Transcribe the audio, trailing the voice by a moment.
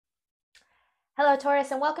Hello Taurus,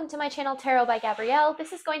 and welcome to my channel Tarot by Gabrielle.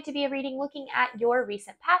 This is going to be a reading looking at your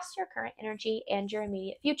recent past, your current energy, and your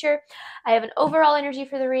immediate future. I have an overall energy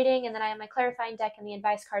for the reading, and then I have my clarifying deck and the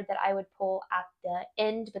advice card that I would pull at the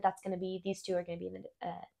end, but that's going to be, these two are going to be in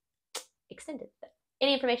the extended.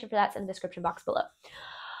 Any information for that's in the description box below.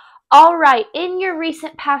 All right, in your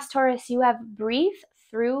recent past, Taurus, you have breathed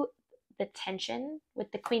through the tension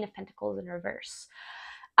with the Queen of Pentacles in reverse.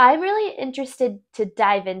 I'm really interested to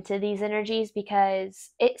dive into these energies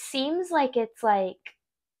because it seems like it's like,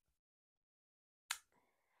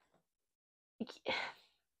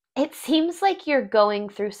 it seems like you're going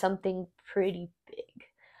through something pretty big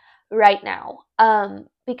right now.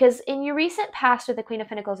 Because in your recent past with the Queen of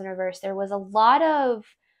Pentacles in reverse, there was a lot of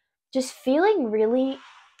just feeling really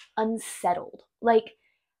unsettled. Like,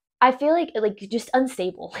 I feel like just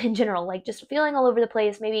unstable in general, like just feeling all over the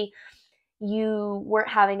place. Maybe you weren't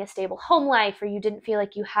having a stable home life, or you didn't feel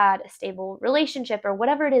like you had a stable relationship, or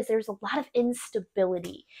whatever it is. There's a lot of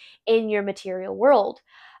instability in your material world.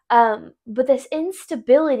 But this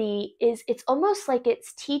instability it's almost like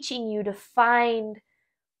it's teaching you to find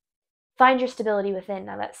your stability within.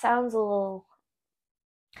 Now that sounds a little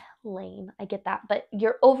lame, I get that, but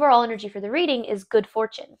your overall energy for the reading is good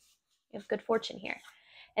fortune. You have good fortune here.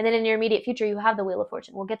 And then in your immediate future, you have the Wheel of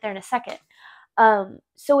Fortune. We'll get there in a second.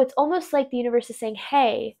 So it's almost like the universe is saying,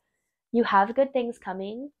 hey, you have good things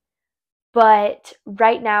coming, but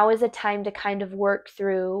right now is a time to kind of work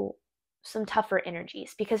through some tougher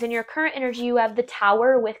energies, because in your current energy, you have the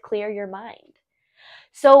Tower with clear your mind.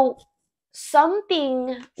 So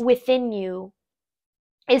something within you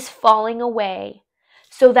is falling away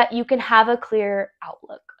so that you can have a clear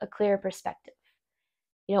outlook, a clear perspective.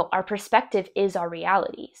 You know, our perspective is our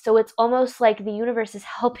reality. So it's almost like the universe is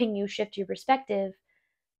helping you shift your perspective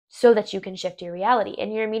so that you can shift your reality.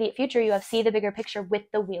 In your immediate future, you have see the bigger picture with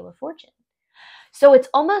the Wheel of Fortune. So it's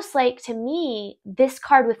almost like, to me, this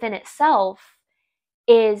card within itself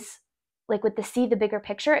is like, with the see the bigger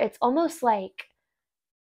picture, it's almost like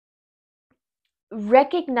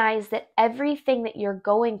recognize that everything that you're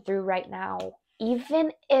going through right now,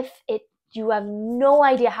 even if you have no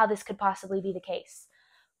idea how this could possibly be the case,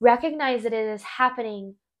 recognize that it is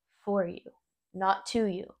happening for you, not to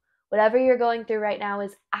you. Whatever you're going through right now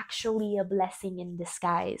is actually a blessing in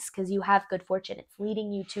disguise, because you have good fortune. It's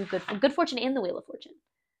leading you to good fortune and the Wheel of Fortune.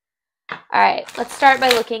 All right, let's start by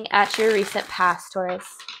looking at your recent past, Taurus.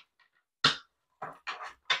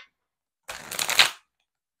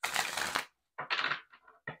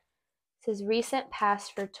 This is recent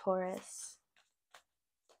past for Taurus.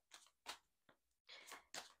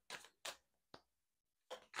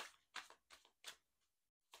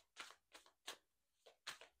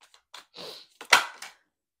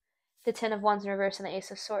 The Ten of Wands in reverse and the Ace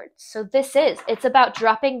of Swords. So it's about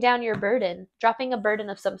dropping down your burden, dropping a burden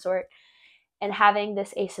of some sort, and having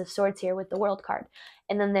this Ace of Swords here with the World card.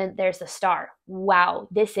 And then there's the Star. Wow,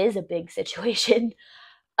 this is a big situation.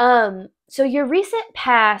 So your recent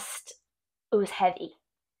past, it was heavy,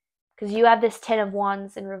 because you have this Ten of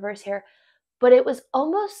Wands in reverse here, but it was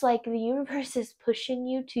almost like the universe is pushing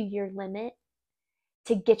you to your limit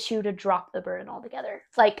to get you to drop the burden altogether,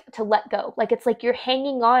 like to let go. Like, it's like you're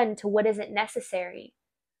hanging on to what isn't necessary.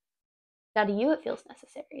 Now, to you, it feels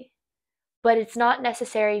necessary, but it's not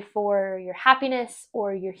necessary for your happiness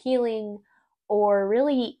or your healing or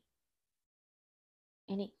really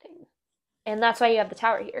anything. And that's why you have the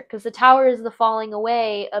Tower here, because the Tower is the falling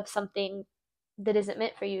away of something that isn't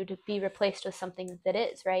meant for you to be replaced with something that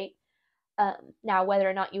is, right? Now, whether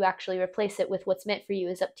or not you actually replace it with what's meant for you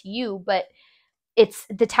is up to you, but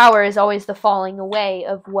the Tower is always the falling away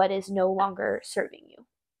of what is no longer serving you.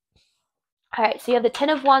 All right, so you have the Ten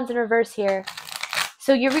of Wands in reverse here.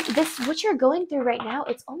 So what you're going through right now,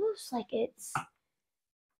 it's almost like it's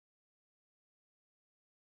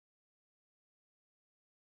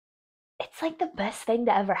like the best thing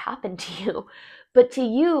to ever happen to you. But to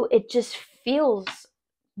you, it just feels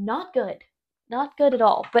not good. Not good at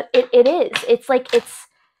all. But it is. It's like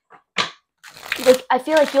I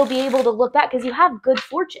feel like you'll be able to look back, because you have good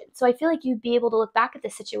fortune. So I feel like you'd be able to look back at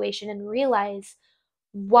this situation and realize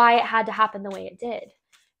why it had to happen the way it did.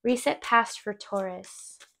 Recent past for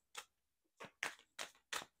Taurus.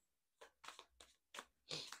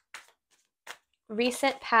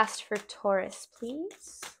 Recent past for Taurus,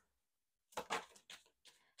 please.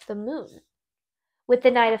 The Moon with the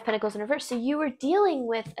Knight of Pentacles in reverse. So you were dealing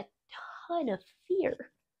with a ton of fear.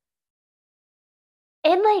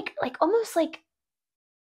 And like almost like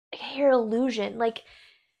your illusion. Like,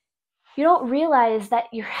 you don't realize that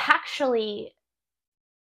you're actually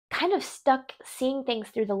kind of stuck seeing things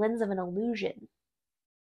through the lens of an illusion.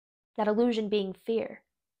 That illusion being fear.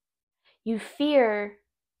 You fear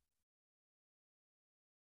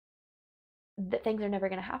that things are never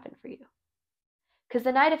going to happen for you. Because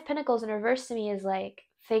the Knight of Pentacles in reverse to me is like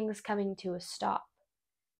things coming to a stop,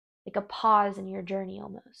 like a pause in your journey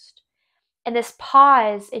almost. And this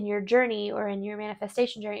pause in your journey or in your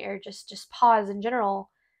manifestation journey, or just pause in general,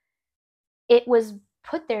 it was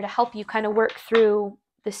put there to help you kind of work through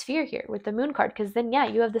this fear here with the Moon card. Because then, yeah,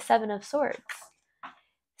 you have the Seven of Swords.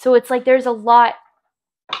 So it's like there's a lot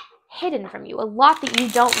hidden from you, a lot that you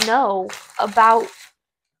don't know about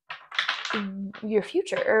your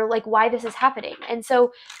future or like why this is happening. And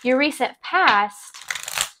so your recent past,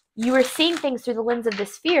 you were seeing things through the lens of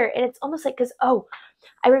this fear. And it's almost like, because, oh,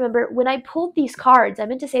 I remember when I pulled these cards, I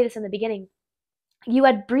meant to say this in the beginning, you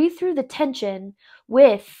had breathed through the tension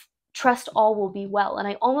with trust all will be well. And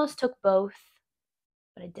I almost took both,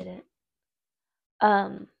 but I didn't.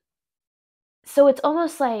 So it's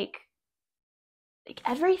almost like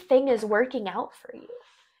everything is working out for you.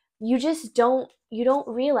 You just don't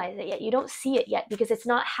realize it yet. You don't see it yet because it's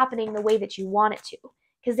not happening the way that you want it to.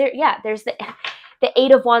 Because there's the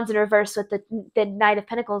Eight of Wands in reverse with the Knight of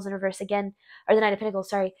Pentacles in reverse again, or the Knight of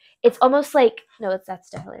Pentacles, sorry. It's almost like, no,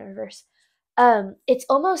 that's definitely in reverse. It's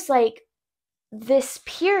almost like this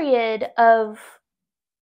period of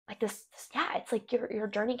like this, it's like your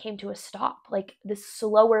journey came to a stop. Like this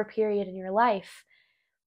slower period in your life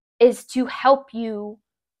is to help you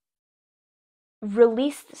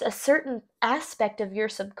release a certain aspect of your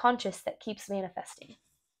subconscious that keeps manifesting.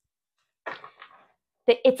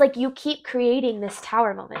 It's like you keep creating this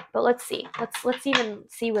Tower moment. But let's see. Let's even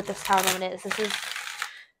see what this Tower moment is. This is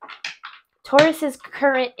Taurus's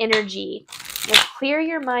current energy. Now clear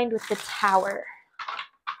your mind with the Tower.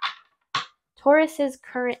 Taurus's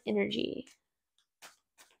current energy.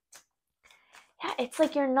 Yeah, it's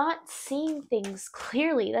like you're not seeing things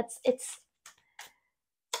clearly.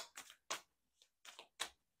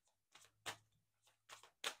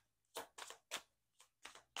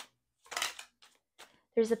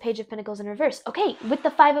 There's the Page of Pentacles in reverse. Okay, with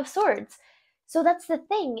the Five of Swords. So that's the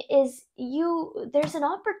thing, is there's an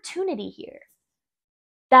opportunity here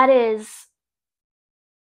that is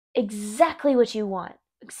exactly what you want,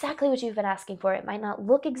 exactly what you've been asking for. It might not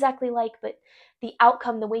look exactly like, but the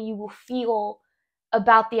outcome, the way you will feel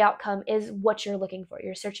about the outcome is what you're looking for.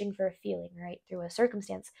 You're searching for a feeling, right, through a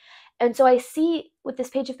circumstance. And so I see with this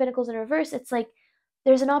Page of Pentacles in reverse, it's like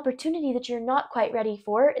there's an opportunity that you're not quite ready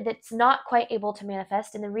for, that's not quite able to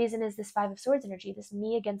manifest. And the reason is this Five of Swords energy, this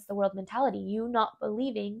me against the world mentality, you not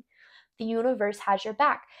believing the universe has your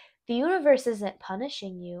back. The universe isn't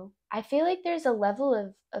punishing you. I feel like there's a level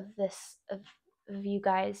of you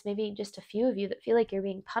guys, maybe just a few of you, that feel like you're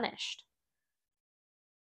being punished.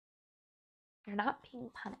 You're not being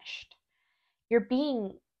punished. You're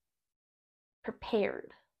being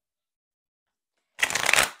prepared.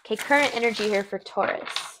 Okay, current energy here for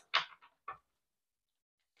Taurus.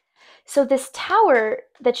 So this Tower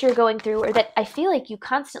that you're going through, or that I feel like you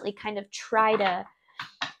constantly kind of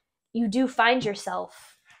you do find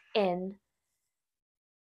yourself in,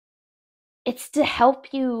 it's to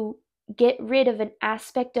help you get rid of an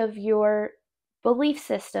aspect of your belief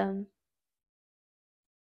system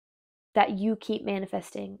that you keep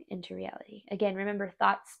manifesting into reality. Again, remember,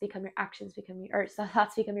 thoughts become your actions,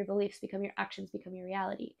 thoughts become your beliefs, become your actions, become your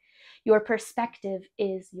reality. Your perspective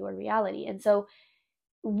is your reality. And so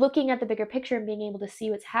looking at the bigger picture and being able to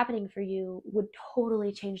see what's happening for you would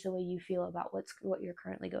totally change the way you feel about what you're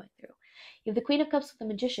currently going through. You have the Queen of Cups with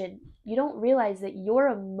the Magician. You don't realize that your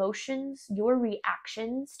emotions, your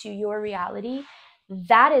reactions to your reality,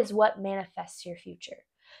 that is what manifests your future.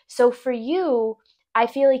 So for you, I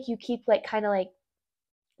feel like you keep kind of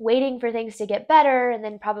waiting for things to get better and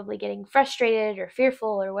then probably getting frustrated or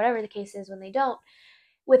fearful or whatever the case is when they don't,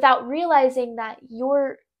 without realizing that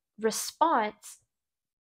your response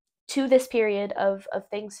to this period of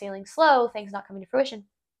things feeling slow, things not coming to fruition,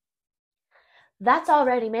 that's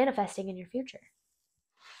already manifesting in your future.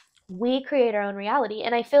 We create our own reality.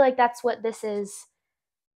 And I feel like that's what this is.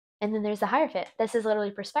 And then there's the Hierophant. This is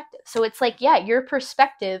literally perspective. So it's like, yeah, your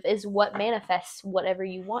perspective is what manifests whatever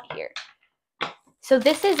you want here. So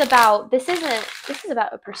this is about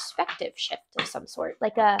a perspective shift of some sort,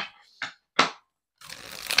 like a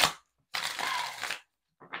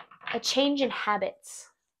change in habits.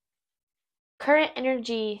 Current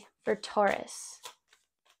energy for Taurus.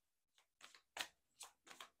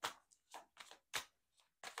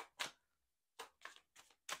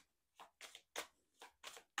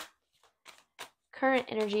 Current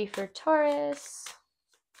energy for Taurus.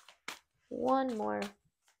 One more.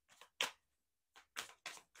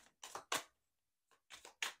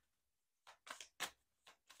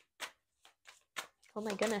 Oh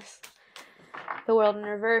my goodness. The World in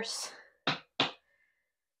reverse.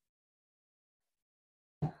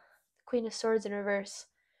 Queen of Swords in reverse.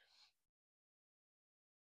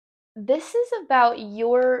 This is about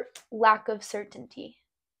your lack of certainty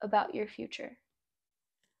about your future.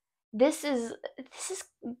 This is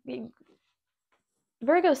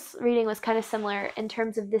Virgo's reading was kind of similar in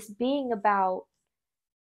terms of this being about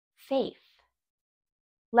faith.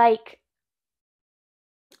 Like,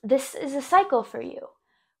 this is a cycle for you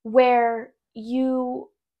where your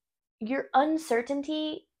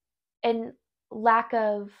uncertainty and lack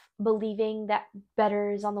of believing that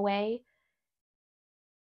better is on the way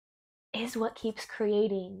is what keeps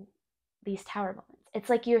creating these tower moments. It's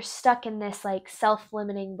like you're stuck in this like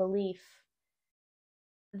self-limiting belief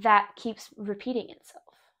that keeps repeating itself.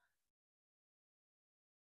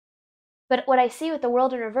 But what I see with the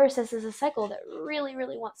World in reverse is a cycle that really,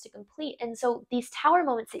 really wants to complete. And so these tower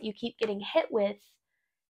moments that you keep getting hit with,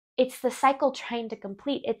 it's the cycle trying to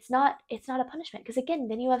complete. It's not a punishment. Because again,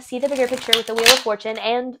 then you see the bigger picture with the Wheel of Fortune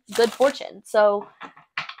and good fortune. So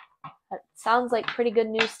that sounds like pretty good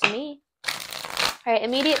news to me. All right,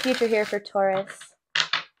 immediate future here for Taurus.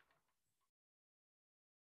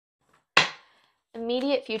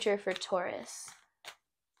 Immediate future for Taurus.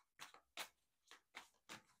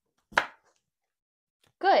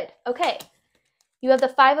 Good. Okay. You have the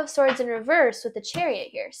Five of Swords in reverse with the Chariot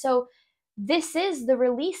here. So this is the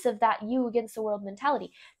release of that you against the world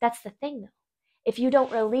mentality. That's the thing, though. If you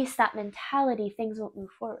don't release that mentality, things won't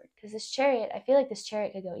move forward. Because this Chariot, I feel like this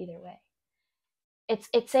Chariot could go either way.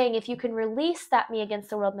 It's saying if you can release that me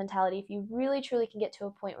against the world mentality, if you really truly can get to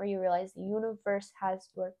a point where you realize the universe has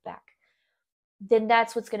your back, then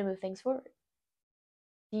that's what's going to move things forward.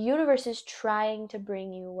 The universe is trying to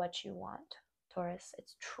bring you what you want, Taurus.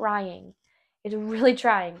 It's trying. It's really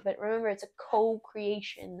trying. But remember, it's a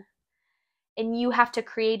co-creation. And you have to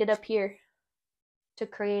create it up here to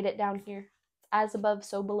create it down here. As above,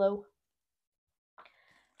 so below.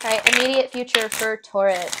 All right, immediate future for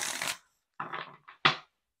Taurus.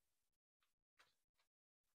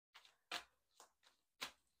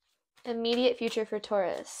 Immediate future for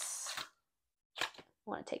Taurus. I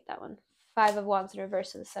want to take that one. Five of Wands in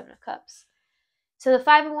reverse to the Seven of Cups. So the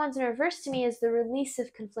Five of Wands in reverse to me is the release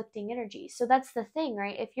of conflicting energy. So that's the thing,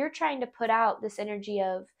 right? If you're trying to put out this energy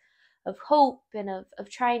of hope and of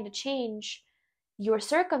trying to change your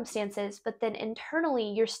circumstances, but then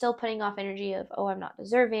internally you're still putting off energy of, oh, I'm not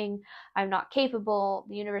deserving, I'm not capable,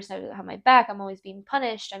 the universe doesn't have my back, I'm always being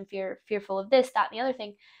punished, I'm fearful of this, that, and the other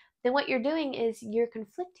thing, then what you're doing is you're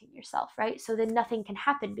conflicting yourself, right? So then nothing can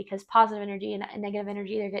happen because positive energy and negative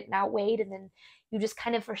energy, they're getting outweighed, and then you just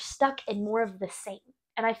kind of are stuck in more of the same.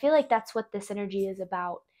 And I feel like that's what this energy is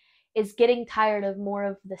about, is getting tired of more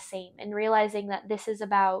of the same and realizing that this is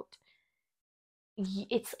about,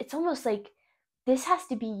 it's almost like this has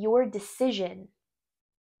to be your decision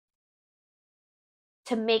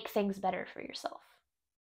to make things better for yourself.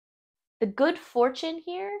 The good fortune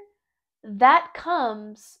here, that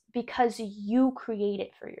comes because you create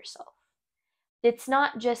it for yourself. It's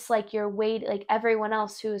not just like your way, like everyone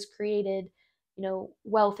else who has created,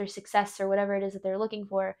 wealth or success or whatever it is that they're looking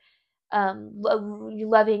for,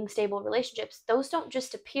 loving, stable relationships. Those don't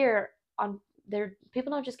just appear on their,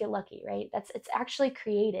 people don't just get lucky, right? It's actually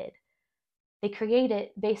created. They create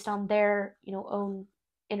it based on their, own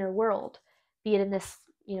inner world, be it in this,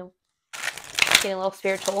 getting a little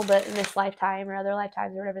spiritual, but in this lifetime or other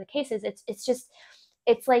lifetimes or whatever the case is,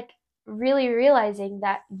 it's like really realizing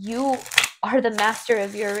that you are the master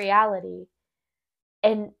of your reality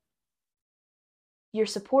and you're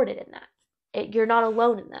supported in that. You're not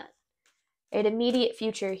alone in that. An immediate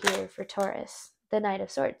future here for Taurus, the Knight of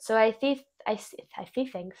Swords. So I see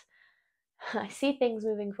things. I see things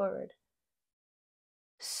moving forward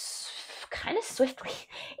kind of swiftly.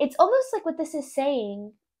 It's almost like what this is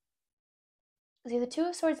saying. See, the Two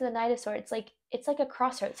of Swords and the Knight of Swords, it's like a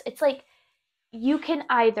crossroads. It's like you can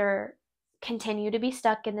either continue to be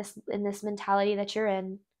stuck in this mentality that you're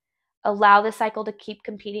in, allow the cycle to keep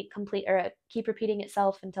keep repeating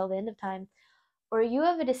itself until the end of time, or you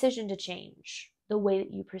have a decision to change the way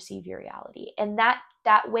that you perceive your reality. And that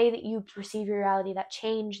way that you perceive your reality, that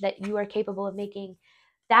change that you are capable of making,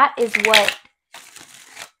 that is what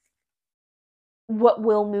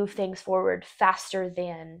will move things forward faster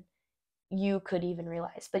than you could even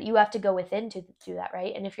realize. But you have to go within to do that,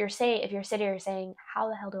 right? And if you're sitting here saying, how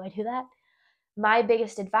the hell do I do that? My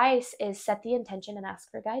biggest advice is set the intention and ask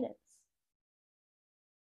for guidance.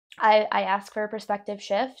 I ask for a perspective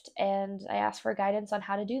shift, and I ask for guidance on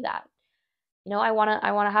how to do that. I want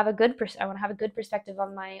to have a good perspective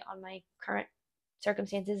on my current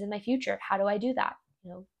circumstances in my future. How do I do that?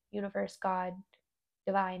 You know, universe, God,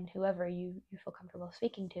 divine, whoever you feel comfortable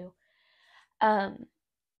speaking to.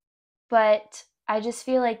 But I just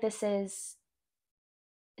feel like it's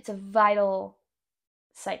a vital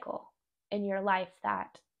cycle in your life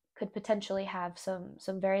that could potentially have some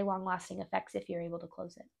very long lasting effects if you're able to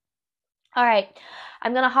close it. All right,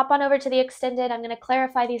 I'm going to hop on over to the extended. I'm going to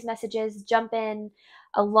clarify these messages, jump in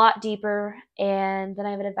a lot deeper, and then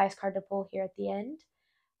I have an advice card to pull here at the end.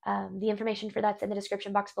 The information for that's in the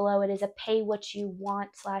description box below. It is a pay what you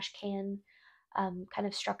want /can kind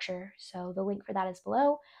of structure. So the link for that is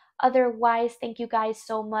below. Otherwise, thank you guys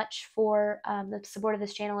so much for the support of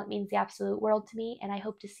this channel. It means the absolute world to me, and I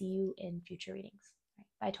hope to see you in future readings.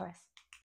 Bye, Taurus.